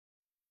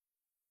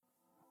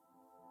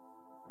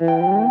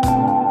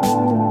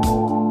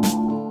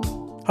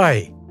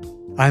Hi,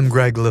 I'm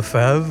Greg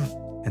Lefebvre,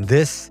 and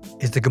this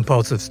is The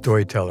Compulsive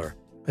Storyteller,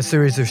 a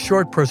series of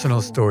short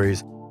personal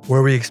stories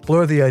where we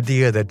explore the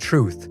idea that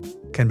truth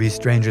can be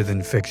stranger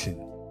than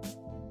fiction.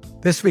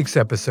 This week's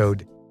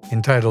episode,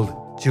 entitled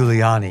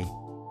Giuliani,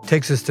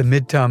 takes us to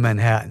Midtown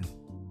Manhattan.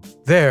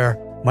 There,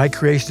 my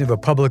creation of a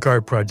public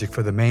art project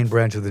for the main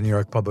branch of the New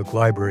York Public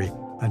Library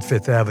on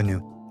Fifth Avenue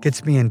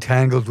gets me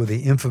entangled with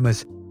the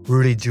infamous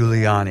Rudy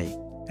Giuliani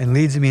and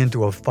leads me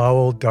into a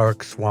foul,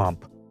 dark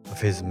swamp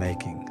of his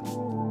making.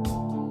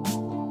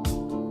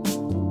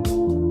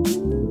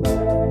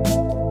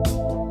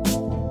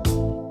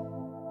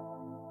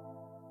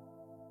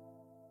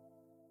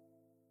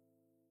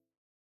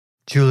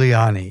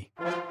 Giuliani.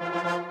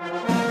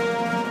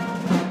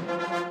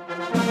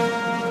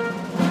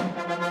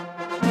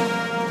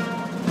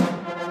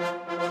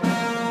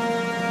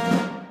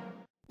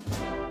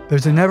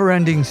 There's a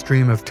never-ending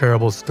stream of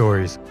terrible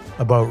stories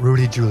about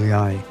Rudy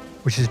Giuliani,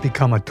 which has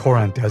become a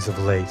torrent as of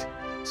late.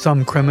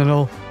 Some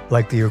criminal,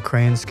 like the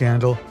Ukraine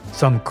scandal,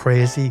 some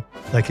crazy,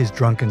 like his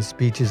drunken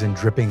speeches and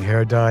dripping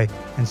hair dye,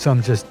 and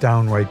some just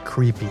downright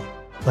creepy,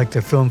 like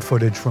the film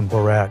footage from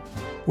Borat,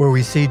 where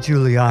we see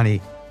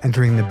Giuliani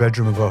entering the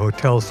bedroom of a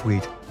hotel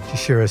suite to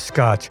share a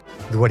scotch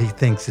with what he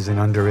thinks is an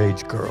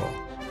underage girl.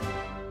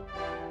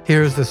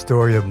 Here's the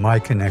story of my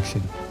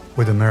connection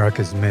with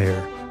America's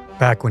mayor,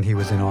 back when he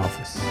was in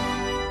office.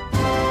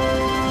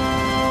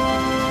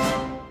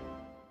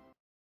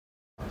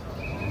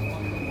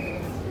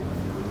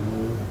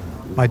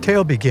 My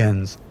tale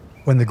begins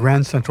when the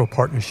Grand Central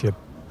Partnership,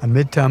 a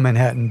Midtown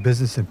Manhattan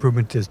business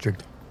improvement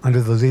district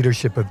under the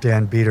leadership of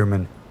Dan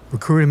Biederman,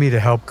 recruited me to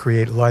help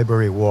create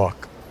Library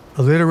Walk,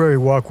 a literary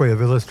walkway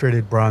of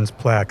illustrated bronze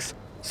plaques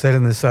set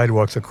in the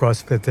sidewalks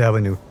across Fifth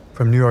Avenue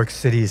from New York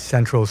City's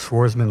Central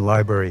Schwarzman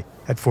Library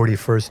at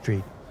 41st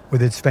Street,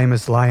 with its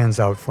famous lions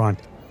out front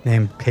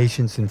named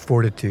Patience and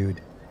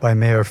Fortitude by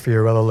Mayor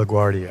Fiorello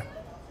LaGuardia.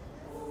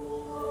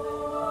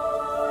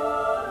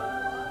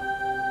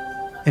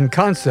 In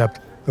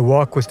concept, the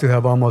walk was to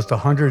have almost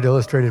 100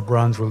 illustrated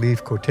bronze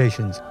relief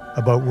quotations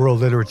about world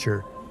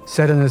literature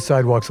set in the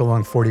sidewalks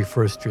along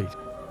 41st Street.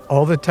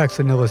 All the text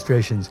and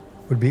illustrations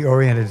would be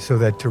oriented so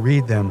that to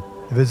read them,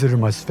 the visitor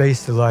must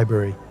face the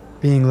library,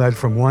 being led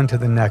from one to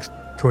the next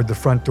toward the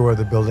front door of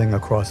the building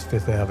across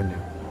Fifth Avenue.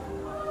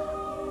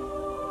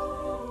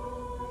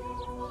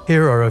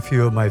 Here are a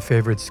few of my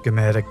favorite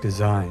schematic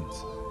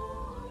designs.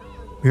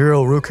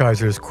 Muriel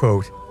Rukeyser's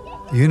quote,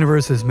 "The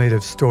universe is made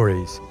of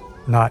stories,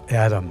 not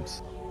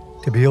atoms,"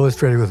 to be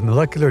illustrated with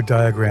molecular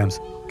diagrams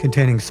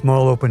containing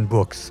small open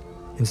books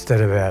instead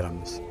of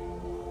atoms.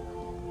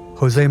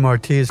 Jose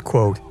Marti's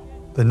quote,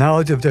 "The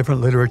knowledge of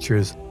different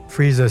literatures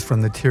frees us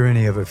from the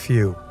tyranny of a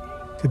few,"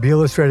 to be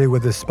illustrated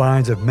with the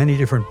spines of many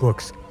different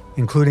books,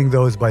 including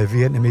those by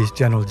Vietnamese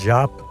General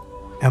Giap,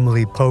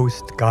 Emily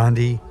Post,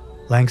 Gandhi,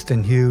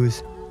 Langston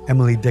Hughes,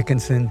 Emily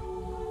Dickinson,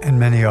 and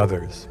many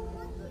others.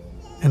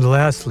 And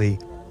lastly,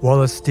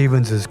 Wallace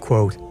Stevens'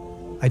 quote,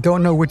 "I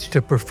don't know which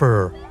to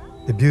prefer,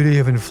 the beauty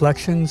of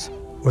inflections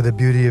or the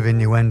beauty of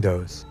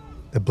innuendos,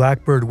 the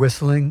blackbird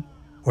whistling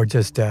or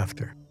just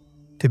after,"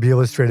 to be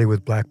illustrated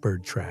with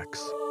blackbird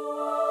tracks.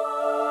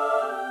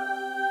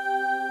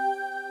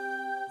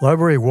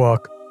 Library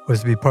Walk was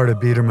to be part of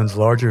Biederman's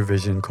larger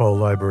vision called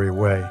Library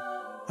Way,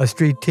 a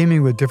street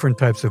teeming with different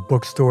types of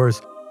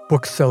bookstores,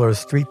 booksellers'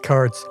 street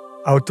carts,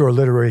 outdoor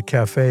literary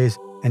cafes,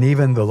 and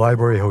even the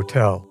Library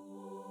Hotel.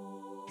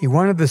 He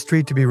wanted the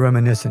street to be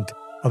reminiscent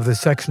of the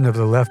section of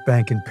the left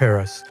bank in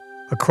Paris,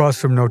 across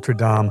from Notre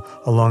Dame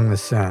along the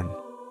Seine.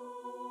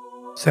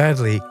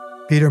 Sadly,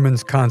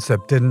 Biederman's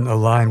concept didn't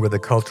align with the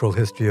cultural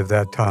history of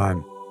that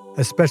time,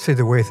 especially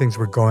the way things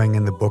were going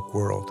in the book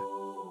world.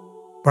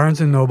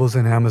 Barnes & Nobles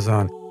and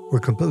Amazon were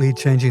completely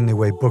changing the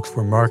way books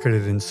were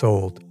marketed and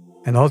sold,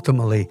 and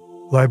ultimately,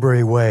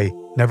 Library Way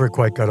never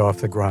quite got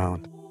off the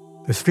ground.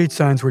 The street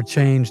signs were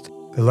changed,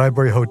 the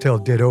Library Hotel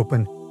did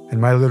open,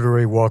 and my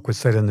literary walk was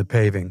set in the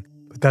paving,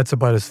 but that's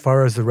about as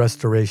far as the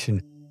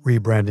restoration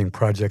rebranding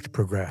project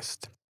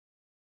progressed.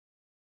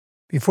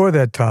 Before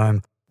that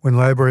time, when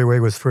Library Way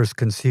was first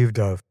conceived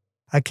of,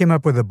 I came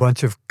up with a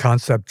bunch of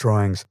concept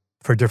drawings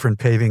for different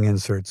paving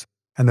inserts,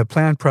 and the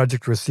planned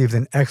project received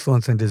an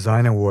Excellence in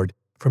Design Award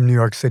from New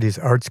York City's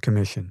Arts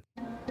Commission.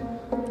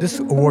 This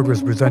award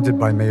was presented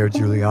by Mayor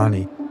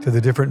Giuliani to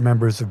the different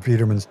members of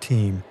Biederman's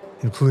team,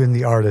 including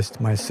the artist,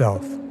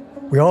 myself.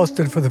 We all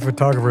stood for the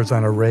photographers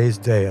on a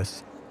raised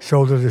dais,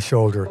 shoulder to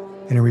shoulder,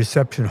 in a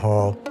reception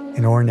hall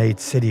in ornate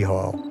City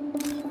Hall.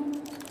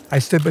 I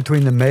stood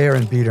between the mayor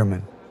and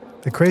Biederman.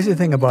 The crazy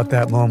thing about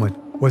that moment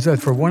was that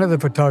for one of the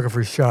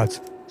photographer's shots,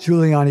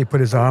 Giuliani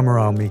put his arm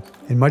around me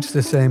in much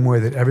the same way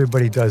that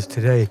everybody does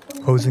today,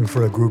 posing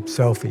for a group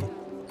selfie.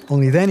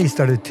 Only then he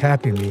started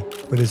tapping me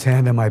with his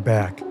hand on my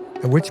back,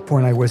 at which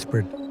point I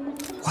whispered,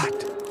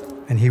 "What?"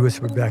 And he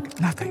whispered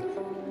back, "Nothing."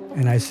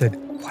 And I said,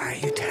 "Why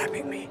are you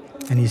tapping me?"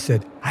 And he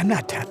said, "I'm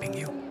not tapping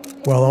you,"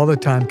 while all the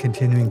time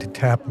continuing to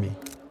tap me.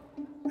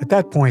 At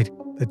that point,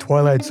 the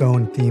Twilight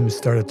Zone theme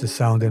started to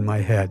sound in my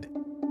head.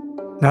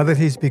 Now that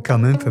he's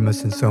become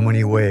infamous in so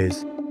many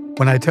ways,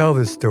 when I tell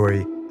this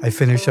story, I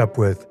finish up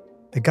with,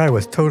 the guy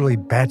was totally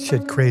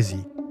batshit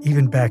crazy,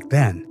 even back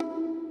then.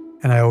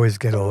 And I always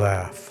get a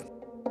laugh.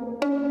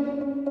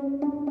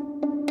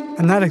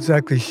 I'm not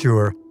exactly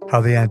sure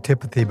how the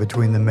antipathy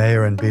between the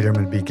mayor and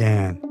Biederman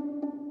began.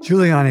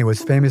 Giuliani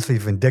was famously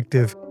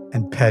vindictive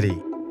and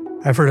petty.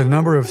 I've heard a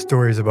number of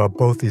stories about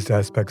both these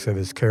aspects of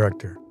his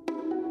character.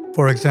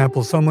 For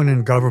example, someone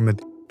in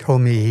government told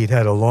me he'd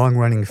had a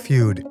long-running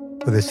feud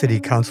with a city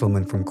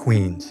councilman from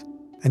Queens.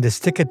 And to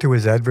stick it to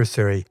his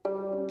adversary,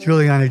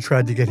 Giuliani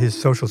tried to get his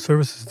social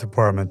services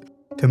department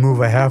to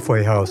move a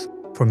halfway house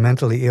for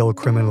mentally ill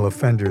criminal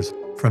offenders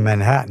from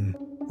Manhattan,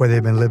 where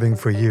they've been living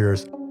for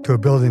years, to a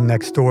building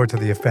next door to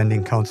the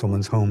offending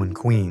councilman's home in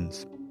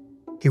Queens.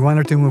 He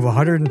wanted to move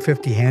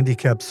 150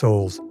 handicapped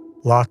souls,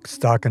 lock,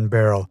 stock, and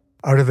barrel,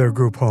 out of their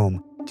group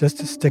home just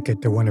to stick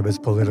it to one of his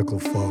political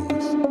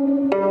foes.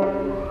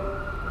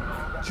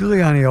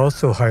 Giuliani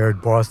also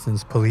hired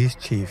Boston's police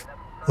chief,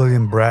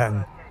 William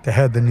Bratton, to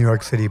head the New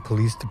York City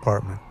Police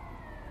Department.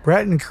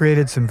 Bratton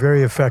created some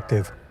very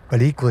effective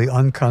but equally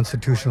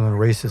unconstitutional and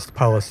racist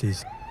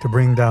policies to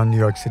bring down New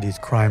York City's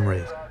crime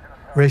rate.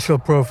 Racial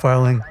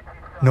profiling,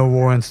 no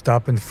warrant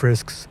stop and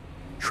frisks,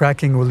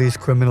 tracking released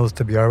criminals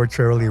to be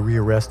arbitrarily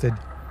rearrested,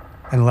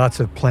 and lots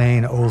of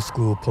plain,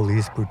 old-school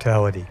police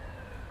brutality.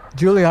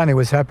 Giuliani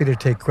was happy to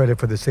take credit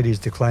for the city's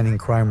declining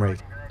crime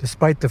rate,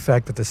 despite the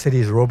fact that the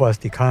city's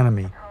robust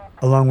economy,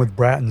 along with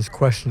Bratton's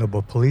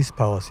questionable police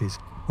policies,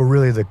 were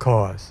really the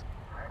cause.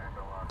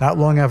 Not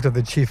long after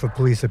the chief of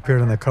police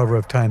appeared on the cover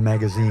of Time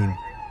magazine,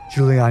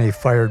 Giuliani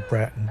fired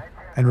Bratton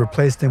and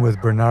replaced him with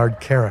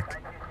Bernard Kerik,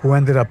 who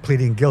ended up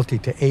pleading guilty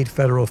to 8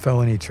 federal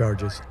felony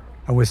charges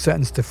and was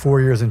sentenced to 4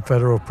 years in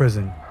federal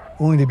prison,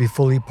 only to be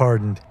fully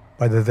pardoned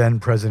by the then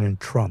President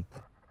Trump.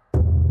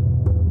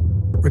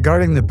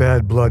 Regarding the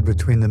bad blood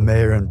between the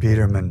mayor and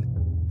Biederman,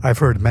 I've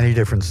heard many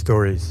different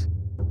stories.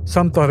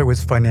 Some thought it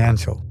was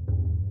financial.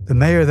 The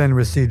mayor then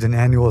received an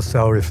annual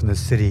salary from the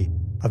city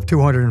of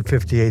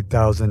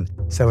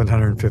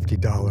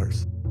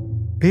 $258,750.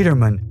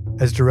 Biederman,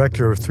 as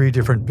director of 3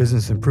 different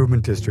business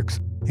improvement districts,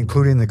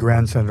 including the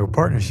Grand Central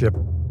Partnership,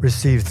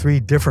 received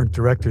 3 different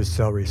directors'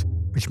 salaries,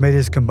 which made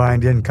his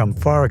combined income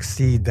far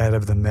exceed that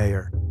of the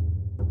mayor.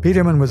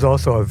 Biederman was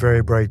also a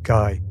very bright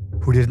guy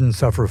who didn't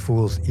suffer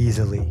fools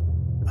easily,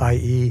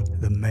 i.e.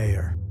 the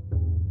mayor.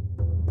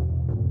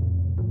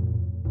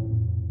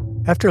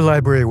 After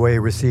Library Way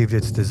received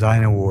its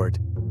design award,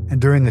 and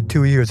during the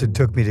 2 years it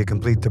took me to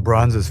complete the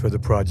bronzes for the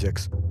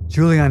projects,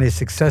 Giuliani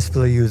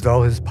successfully used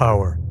all his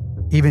power,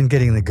 even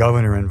getting the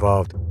governor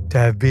involved, to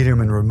have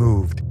Biederman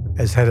removed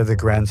as head of the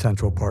Grand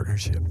Central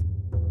Partnership.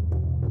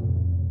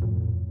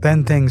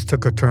 Then things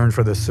took a turn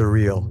for the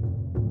surreal.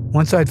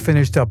 Once I'd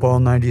finished up all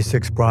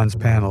 96 bronze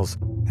panels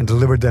and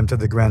delivered them to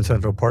the Grand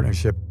Central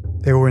Partnership,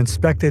 they were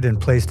inspected and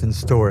placed in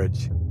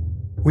storage.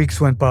 Weeks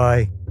went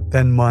by,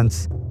 then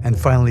months, and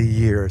finally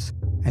years,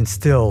 and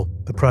still,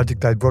 the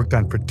project I'd worked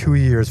on for 2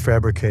 years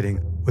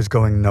fabricating was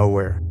going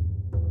nowhere.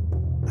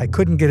 I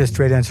couldn't get a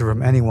straight answer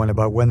from anyone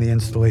about when the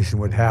installation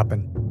would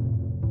happen.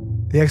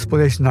 The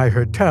explanation I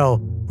heard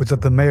tell was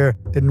that the mayor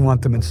didn't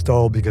want them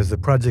installed because the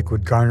project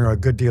would garner a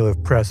good deal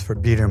of press for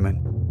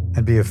Biederman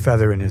and be a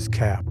feather in his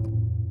cap.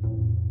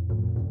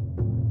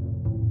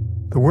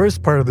 The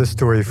worst part of this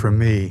story for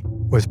me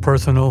was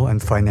personal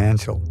and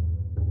financial.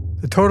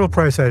 The total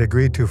price I'd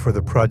agreed to for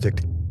the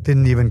project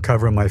didn't even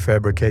cover my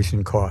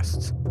fabrication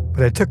costs,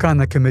 but I took on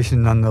the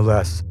commission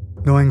nonetheless,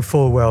 knowing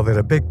full well that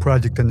a big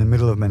project in the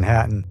middle of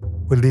Manhattan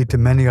would lead to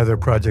many other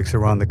projects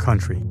around the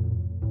country.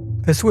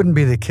 This wouldn't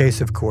be the case,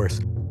 of course,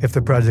 if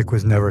the project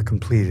was never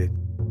completed.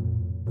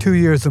 2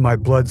 years of my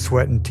blood,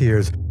 sweat, and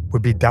tears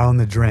would be down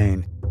the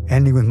drain,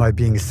 ending with my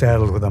being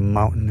saddled with a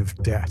mountain of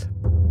debt.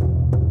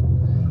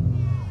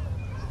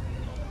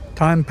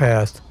 Time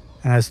passed,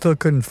 and I still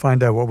couldn't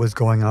find out what was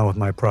going on with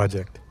my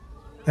project.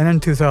 Then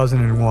in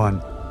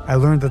 2001, I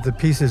learned that the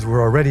pieces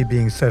were already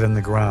being set in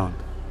the ground.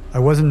 I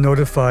wasn't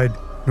notified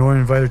nor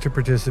invited to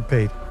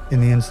participate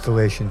in the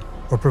installation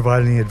or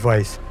provide any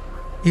advice,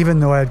 even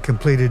though I had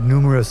completed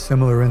numerous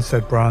similar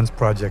inset bronze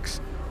projects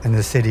and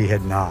the city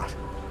had not.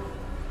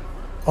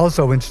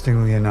 Also,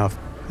 interestingly enough,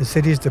 the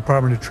city's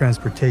Department of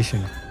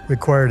Transportation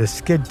required a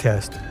skid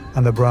test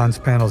on the bronze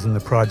panels in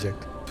the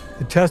project.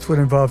 The test would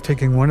involve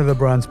taking one of the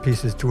bronze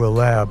pieces to a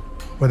lab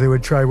where they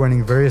would try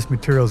running various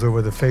materials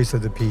over the face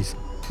of the piece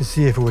to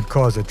see if it would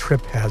cause a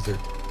trip hazard.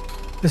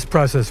 This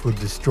process would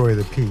destroy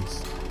the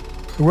piece.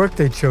 The work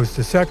they chose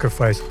to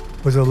sacrifice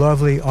was a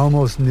lovely,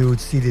 almost nude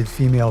seated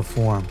female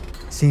form,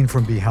 seen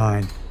from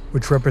behind,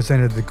 which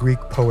represented the Greek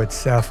poet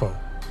Sappho,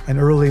 an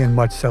early and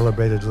much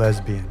celebrated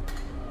lesbian.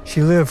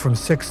 She lived from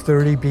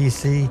 630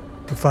 BC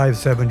to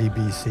 570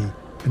 BC,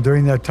 and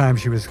during that time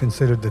she was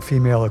considered the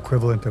female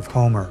equivalent of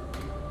Homer.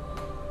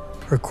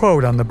 Her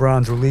quote on the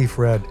bronze relief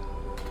read,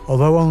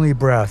 "Although only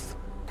breath,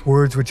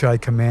 words which I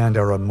command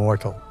are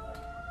immortal."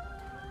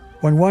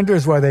 One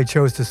wonders why they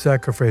chose to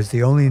sacrifice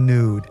the only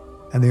nude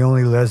and the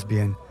only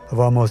lesbian of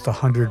almost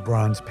 100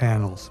 bronze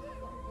panels.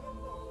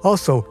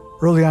 Also,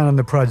 Early on in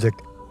the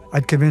project,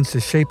 I'd convinced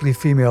a shapely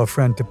female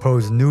friend to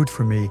pose nude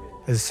for me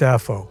as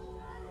Sappho.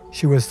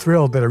 She was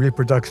thrilled that a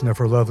reproduction of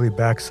her lovely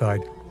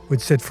backside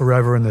would sit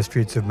forever in the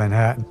streets of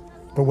Manhattan.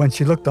 But when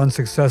she looked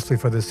unsuccessfully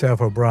for the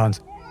Sappho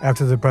bronze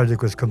after the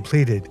project was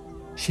completed,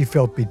 she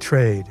felt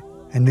betrayed,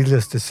 and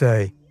needless to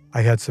say,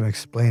 I had some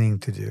explaining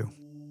to do.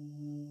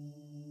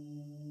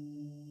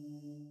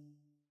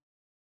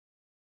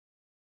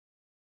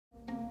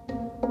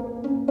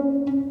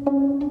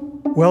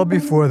 Well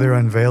before their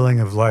unveiling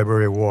of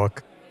Library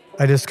Walk,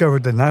 I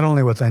discovered that not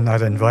only was I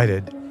not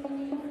invited,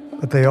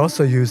 but they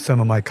also used some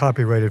of my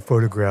copyrighted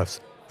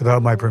photographs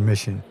without my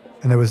permission,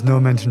 and there was no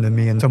mention of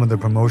me in some of the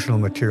promotional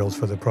materials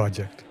for the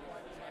project.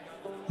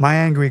 My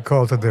angry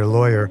call to their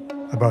lawyer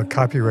about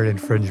copyright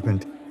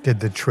infringement did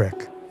the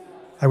trick.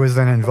 I was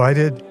then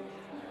invited.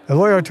 The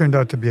lawyer turned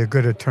out to be a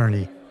good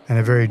attorney and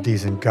a very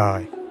decent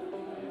guy.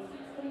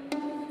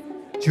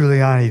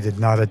 Giuliani did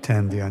not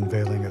attend the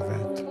unveiling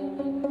event.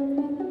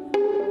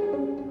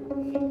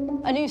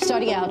 A new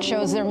study out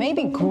shows there may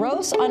be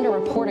gross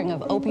underreporting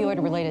of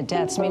opioid-related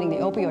deaths, meaning the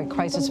opioid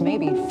crisis may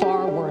be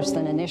far worse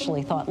than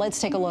initially thought. Let's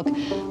take a look.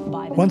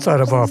 Once out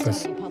of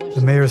office,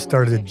 the mayor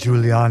started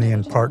Giuliani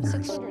and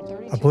Partners,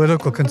 a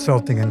political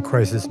consulting and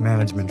crisis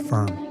management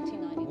firm.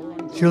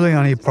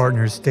 Giuliani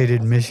Partners'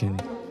 stated mission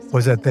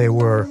was that they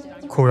were,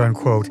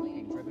 quote-unquote,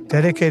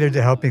 dedicated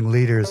to helping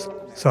leaders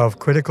solve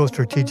critical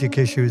strategic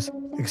issues,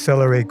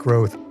 accelerate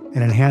growth,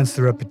 and enhance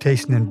the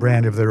reputation and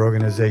brand of their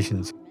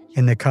organizations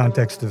in the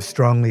context of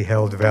strongly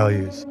held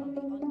values.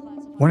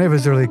 One of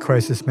his early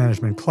crisis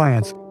management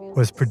clients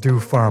was Purdue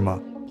Pharma,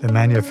 the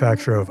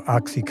manufacturer of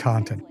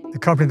OxyContin, the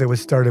company that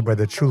was started by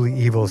the truly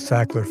evil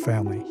Sackler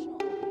family.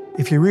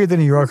 If you read the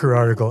New Yorker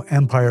article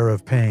Empire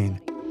of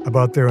Pain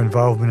about their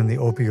involvement in the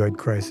opioid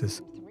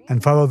crisis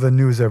and follow the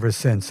news ever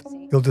since,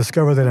 you'll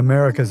discover that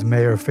America's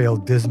mayor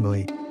failed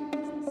dismally.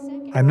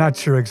 I'm not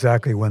sure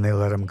exactly when they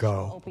let him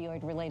go.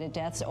 Opioid-related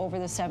deaths over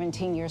the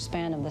 17-year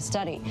span of the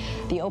study.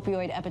 The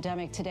opioid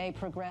epidemic today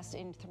progressed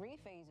in 3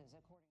 phases.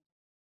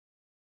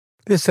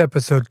 This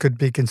episode could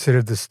be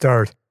considered the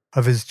start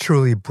of his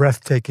truly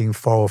breathtaking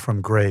fall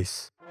from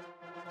grace.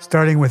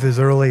 Starting with his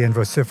early and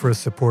vociferous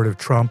support of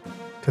Trump,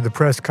 to the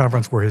press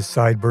conference where his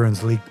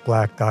sideburns leaked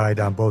black dye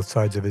down both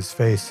sides of his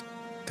face,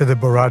 to the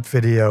Bharat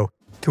video,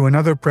 to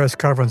another press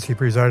conference he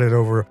presided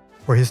over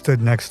where he stood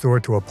next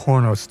door to a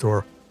porno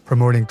store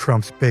promoting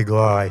Trump's big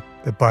lie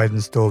that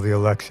Biden stole the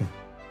election.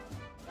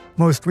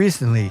 Most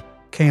recently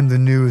came the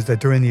news that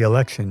during the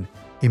election,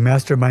 he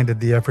masterminded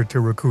the effort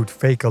to recruit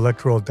fake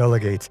electoral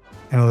delegates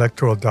and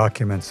electoral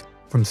documents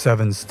from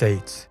 7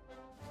 states.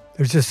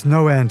 There's just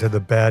no end to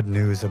the bad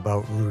news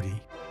about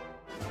Rudy.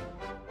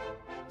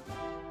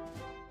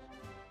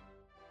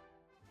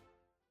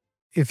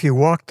 If you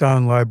walk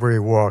down Library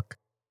Walk,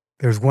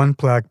 there's one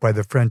plaque by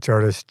the French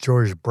artist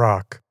Georges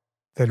Braque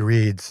that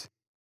reads,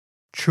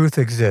 "Truth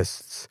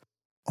exists,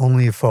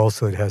 only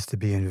falsehood has to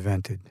be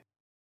invented."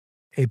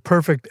 A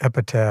perfect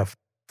epitaph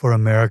for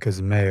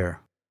America's mayor.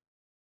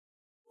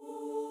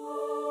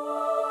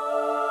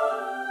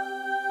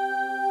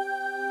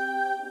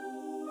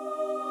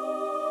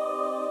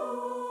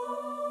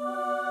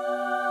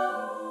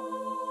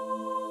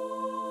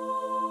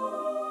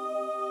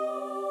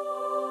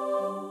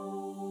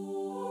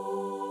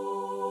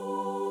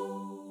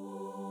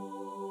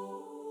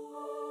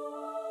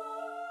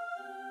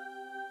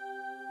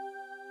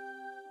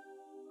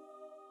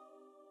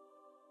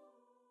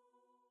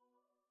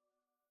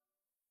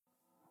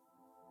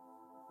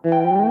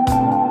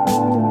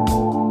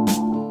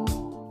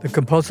 The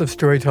Compulsive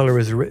Storyteller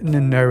is written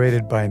and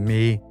narrated by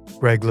me,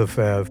 Greg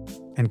Lefebvre,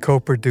 and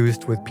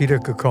co-produced with Peter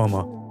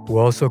Kokoma, who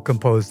also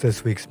composed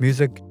this week's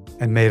music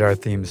and made our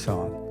theme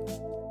song.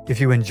 If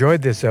you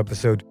enjoyed this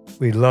episode,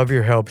 we'd love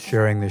your help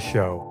sharing the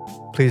show.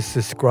 Please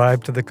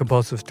subscribe to The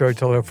Compulsive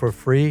Storyteller for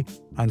free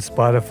on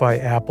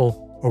Spotify,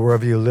 Apple, or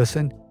wherever you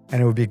listen,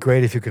 and it would be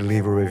great if you could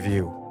leave a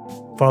review.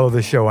 Follow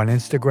the show on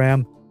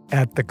Instagram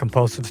 @The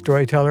Compulsive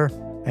Storyteller,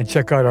 and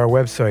check out our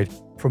website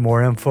for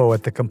more info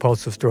at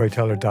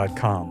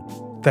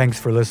thecompulsivestoryteller.com. Thanks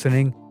for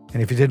listening,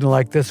 and if you didn't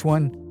like this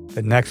one,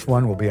 the next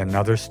one will be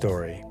another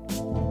story.